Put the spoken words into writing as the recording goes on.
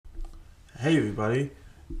Hey everybody,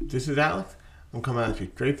 this is Alex. I'm coming at you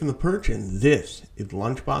straight from the perch, and this is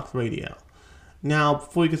Lunchbox Radio. Now,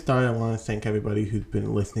 before we get started, I want to thank everybody who's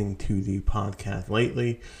been listening to the podcast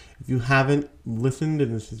lately. If you haven't listened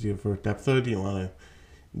and this is your first episode, you want to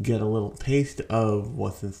get a little taste of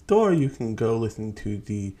what's in store, you can go listen to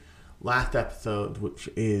the last episode, which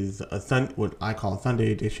is what I call a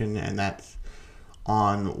Sunday edition, and that's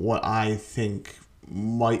on what I think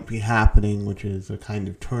might be happening, which is a kind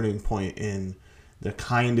of turning point in the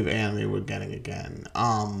kind of anime we're getting again.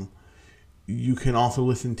 You can also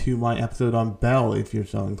listen to my episode on Bell if you're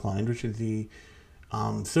so inclined, which is the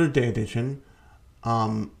Thursday edition.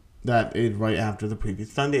 That is right after the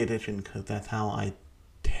previous Sunday edition, because that's how I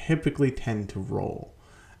typically tend to roll.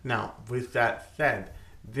 Now, with that said,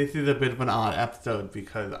 this is a bit of an odd episode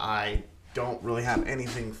because I don't really have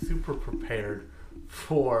anything super prepared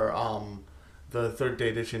for the Thursday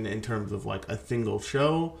edition in terms of like a single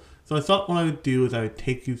show. So I thought what I would do is I would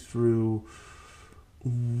take you through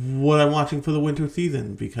what I'm watching for the winter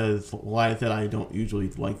season, because like I said, I don't usually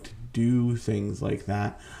like to do things like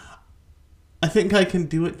that. I think I can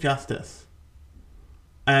do it justice.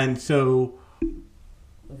 And so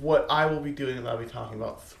what I will be doing is I'll be talking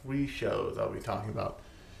about 3 shows. I'll be talking about,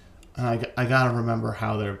 and I gotta remember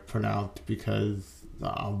how they're pronounced because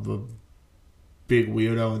I'm a big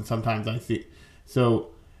weirdo and sometimes I see. So,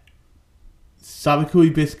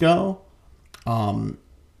 Sabikui Bisco,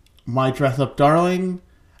 My Dress Up Darling,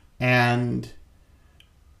 and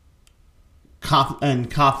Cops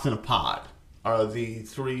in a Pod are the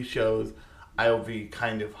 3 shows I will be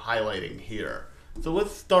kind of highlighting here. So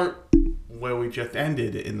let's start where we just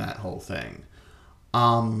ended in that whole thing.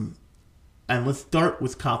 And let's start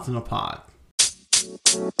with Cops in a Pod.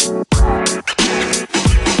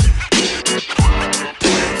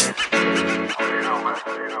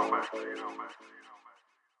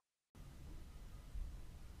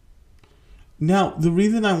 Now, the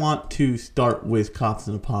reason I want to start with Cops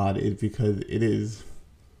in a Pod is because it is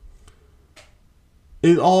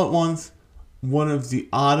all at once one of the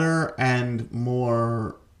odder and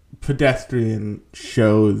more pedestrian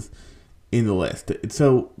shows in the list.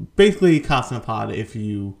 So basically, Cops in a Pod, if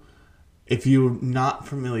you're not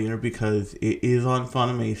familiar, because it is on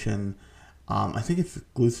Funimation, I think it's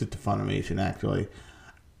exclusive to Funimation actually,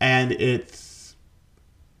 and it's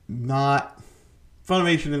not.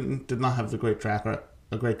 Funimation did not have a great track record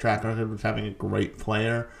of having a great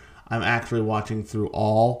player. I'm actually watching through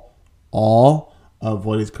all of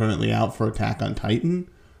what is currently out for Attack on Titan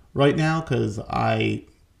right now, because I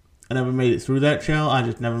never made it through that show. I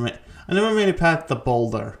never made it past the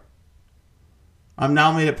boulder. I'm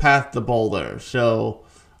now made it past the boulder, so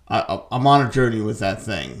I'm on a journey with that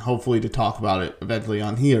thing. Hopefully to talk about it eventually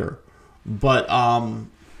on here, but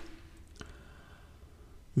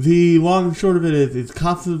the long and short of it is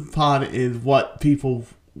Cops in a Pod is what people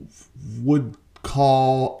would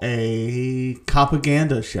call a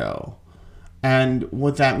propaganda show. And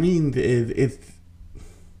what that means is it's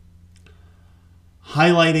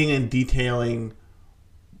highlighting and detailing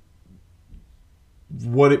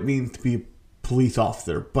what it means to be a police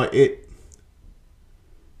officer. But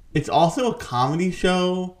it's also a comedy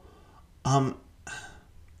show.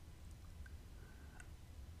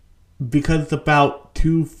 Because it's about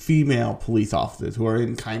 2 female police officers who are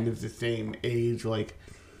in kind of the same age, like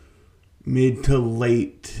mid to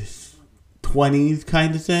late 20s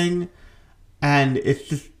kind of thing. And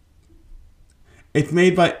it's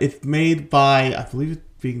made by, I believe it's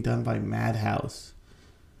being done by Madhouse.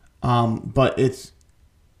 But it's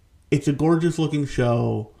a gorgeous looking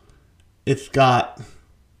show. It's got,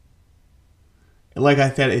 like I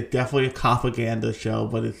said, it's definitely a propaganda show,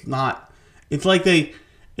 but it's not, it's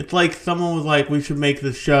like someone was like, we should make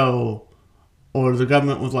this show, or the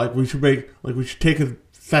government was like, we should take a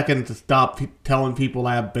second to stop telling people to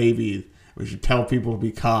have babies. We should tell people to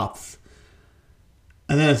be cops.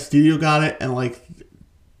 And then a studio got it, and like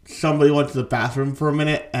somebody went to the bathroom for a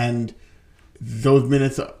minute, and those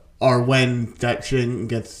minutes are when that shit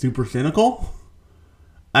gets super cynical.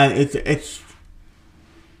 And it's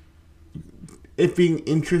being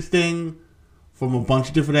interesting from a bunch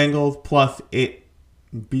of different angles, plus it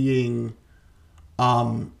being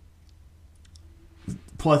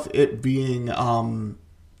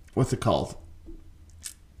what's it called?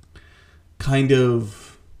 Kind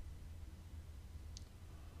of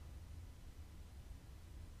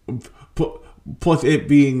plus it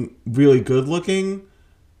being really good looking.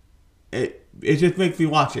 It just makes me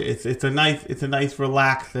watch it. It's a nice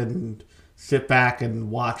relax and sit back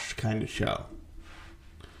and watch kind of show.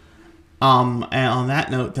 And on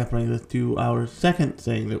that note, that brings us to our second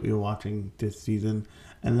thing that we were watching this season,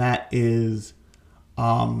 and that is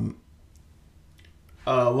a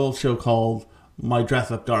little show called My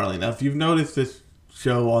Dress Up Darling. Now, if you've noticed this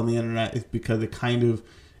show on the internet, it's because it kind of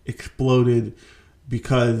exploded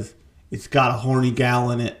because it's got a horny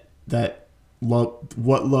gal in it that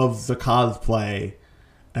loves the cosplay,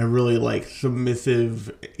 and really like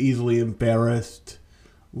submissive, easily embarrassed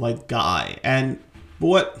like guy. And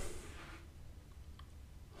what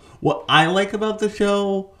I like about the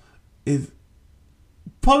show is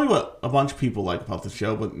probably what a bunch of people like about the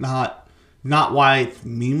show, but not why it's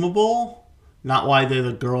memeable, not why there's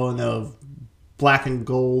a girl in a black and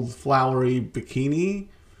gold flowery bikini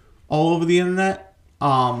all over the internet.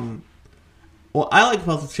 What I like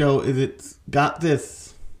about the show is it's got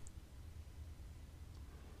this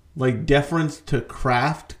like deference to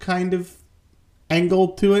craft kind of angle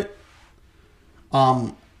to it.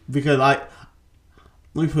 Because let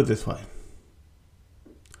me put it this way.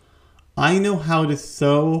 I know how to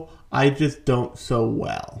sew, I just don't sew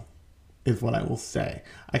well, is what I will say.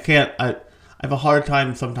 I have a hard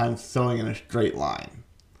time sometimes sewing in a straight line.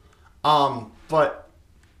 But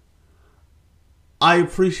I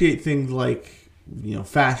appreciate things like,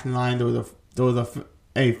 Fashion Line. There was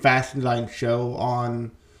a Fashion Line show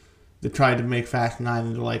on that tried to make Fashion Line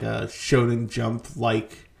into like a Shonen Jump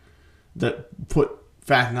that put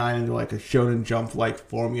Fashion Line into like a Shonen Jump like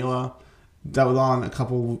formula. That was on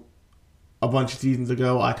a bunch of seasons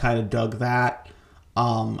ago. I kind of dug that.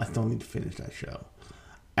 I still need to finish that show.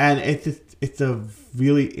 And it's a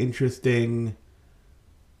really interesting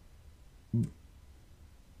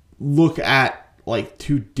look at like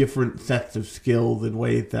two different sets of skills in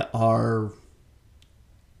ways that are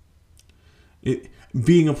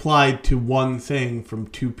being applied to one thing from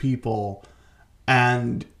two people.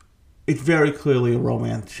 And it's very clearly a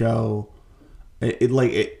romance show.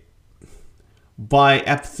 By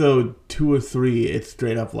episode 2 or 3, it's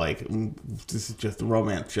straight up like, this is just a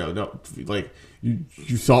romance show. No, like, you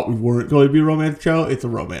thought we weren't going to be a romance show? It's a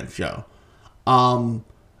romance show. And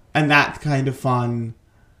that's kind of fun.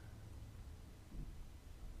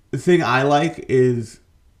 The thing I like is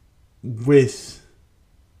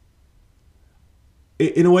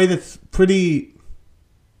in a way that's pretty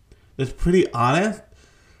honest,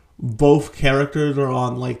 both characters are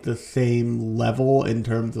on like the same level in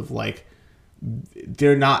terms of like,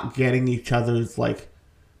 they're not getting each other's like,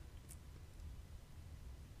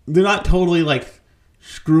 they're not totally like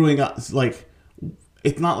screwing up, like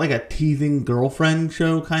it's not like a teasing girlfriend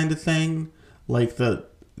show kind of thing. Like the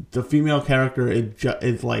female character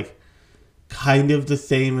is like kind of the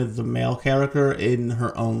same as the male character in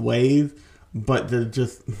her own ways, but they're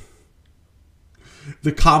just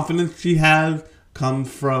the confidence she has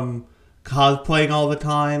comes from cosplaying all the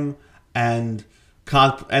time, and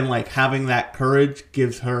like having that courage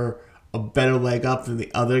gives her a better leg up than the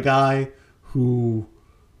other guy who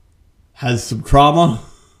has some trauma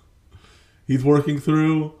he's working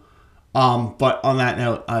through. But on that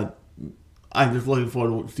note, I'm just looking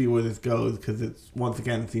forward to see where this goes, because it's, once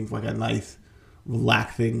again, seems like a nice,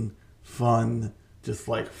 relaxing, fun, just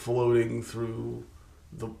like floating through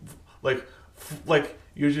the, like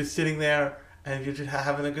you're just sitting there and you're just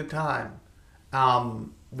having a good time.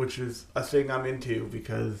 Which is a thing I'm into,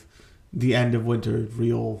 because the end of winter is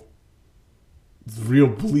real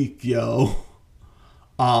bleak, yo.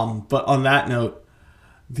 But on that note,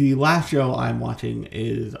 the last show I'm watching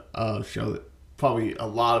is a show that probably a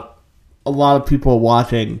lot of people are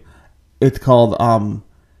watching. It's called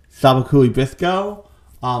Sabakui Bisco,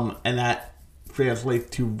 and that translates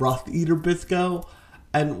to Rust Eater Bisco.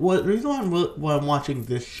 And the reason why I'm watching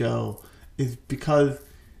this show is because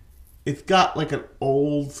it's got like an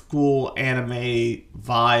old school anime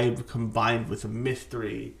vibe combined with a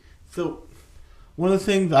mystery. So one of the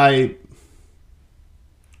things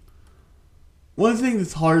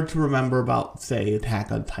that's hard to remember about, say,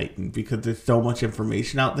 Attack on Titan, because there's so much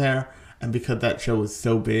information out there, and because that show is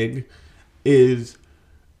so big, is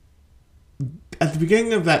at the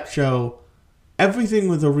beginning of that show, everything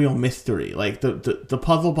was a real mystery. Like the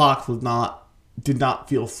puzzle box did not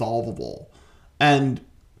feel solvable. And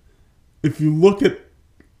if you look at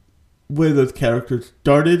where those characters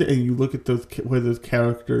started and you look at where those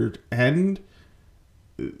characters end,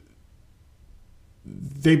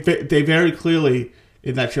 they very clearly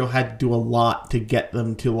in that show had to do a lot to get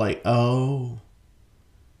them to like, oh,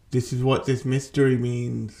 this is what this mystery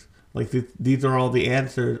means. Like these are all the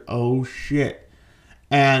answers. Oh shit!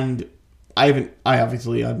 And I'm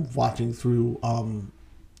watching through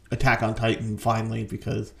Attack on Titan finally,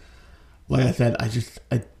 because, like I said,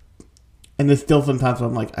 and there's still sometimes where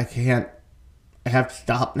I'm like, I have to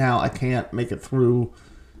stop now. I can't make it through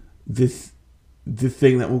this this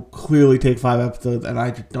thing that will clearly take 5 episodes, and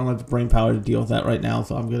I just don't have the brain power to deal with that right now,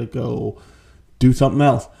 so I'm going to go do something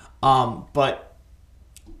else. But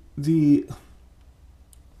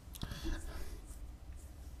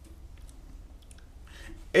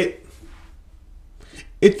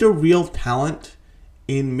it's a real talent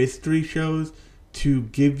in mystery shows to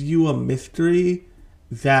give you a mystery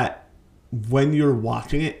that when you're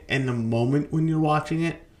watching it, and the moment when you're watching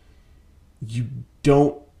it, you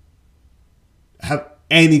don't have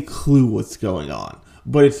any clue what's going on,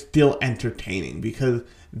 but it's still entertaining, because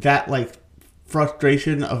that like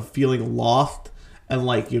frustration of feeling lost and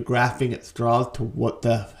like you're grasping at straws to what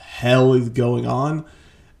the hell is going on,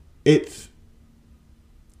 it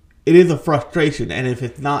is a frustration. And if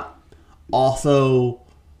it's not also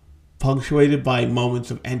punctuated by moments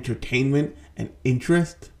of entertainment and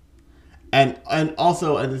interest, and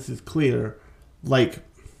also, and this is clear, like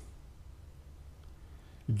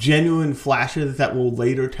genuine flashes that will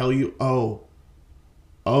later tell you, oh,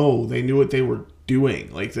 they knew what they were doing.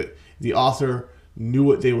 Like the author knew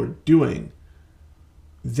what they were doing.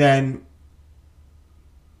 Then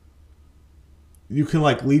you can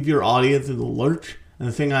like leave your audience in the lurch. And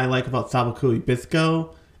the thing I like about Sabakuli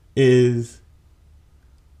Bisco is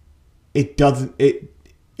it doesn't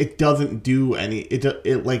do any.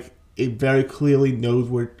 It very clearly knows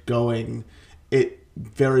where it's going. It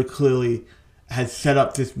very clearly has set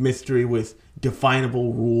up this mystery with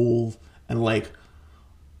definable rules and like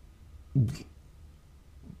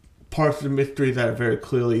parts of the mystery that are very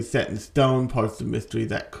clearly set in stone, parts of the mystery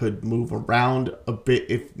that could move around a bit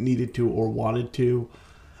if needed to or wanted to.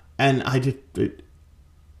 And I just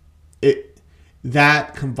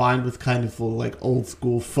that combined with kind of like old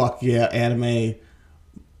school fuck yeah anime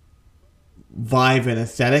vibe and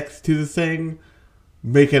aesthetics to the thing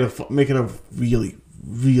make it a really,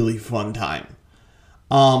 really fun time.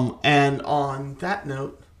 And on that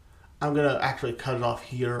note, I'm going to actually cut it off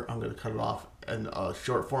here. I'm going to cut it off in a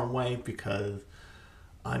short form way because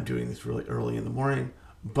I'm doing this really early in the morning.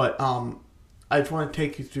 But I just want to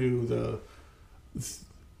take you through the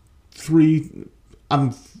 3...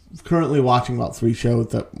 I'm currently watching about 3 shows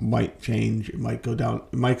that might change. It might go down.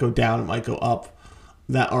 It might go down. It might go up.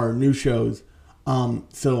 That are new shows.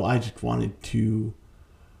 So I just wanted to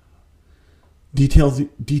detail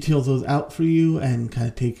those out for you and kind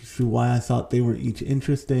of take you through why I thought they were each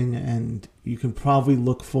interesting. And you can probably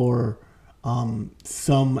look for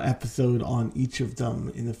some episode on each of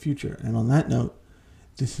them in the future. And on that note,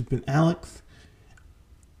 this has been Alex.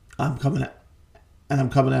 I'm coming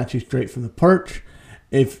at you straight from the perch.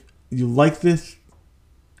 If you like this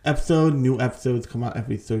episode, new episodes come out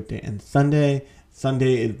every Thursday and Sunday.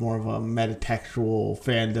 Sunday is more of a metatextual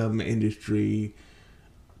fandom industry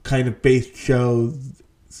kind of based shows.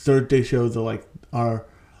 Thursday shows are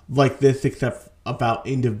like this, except about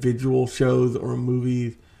individual shows or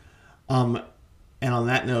movies. And on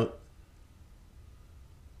that note,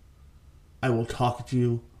 I will talk to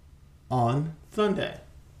you on Sunday.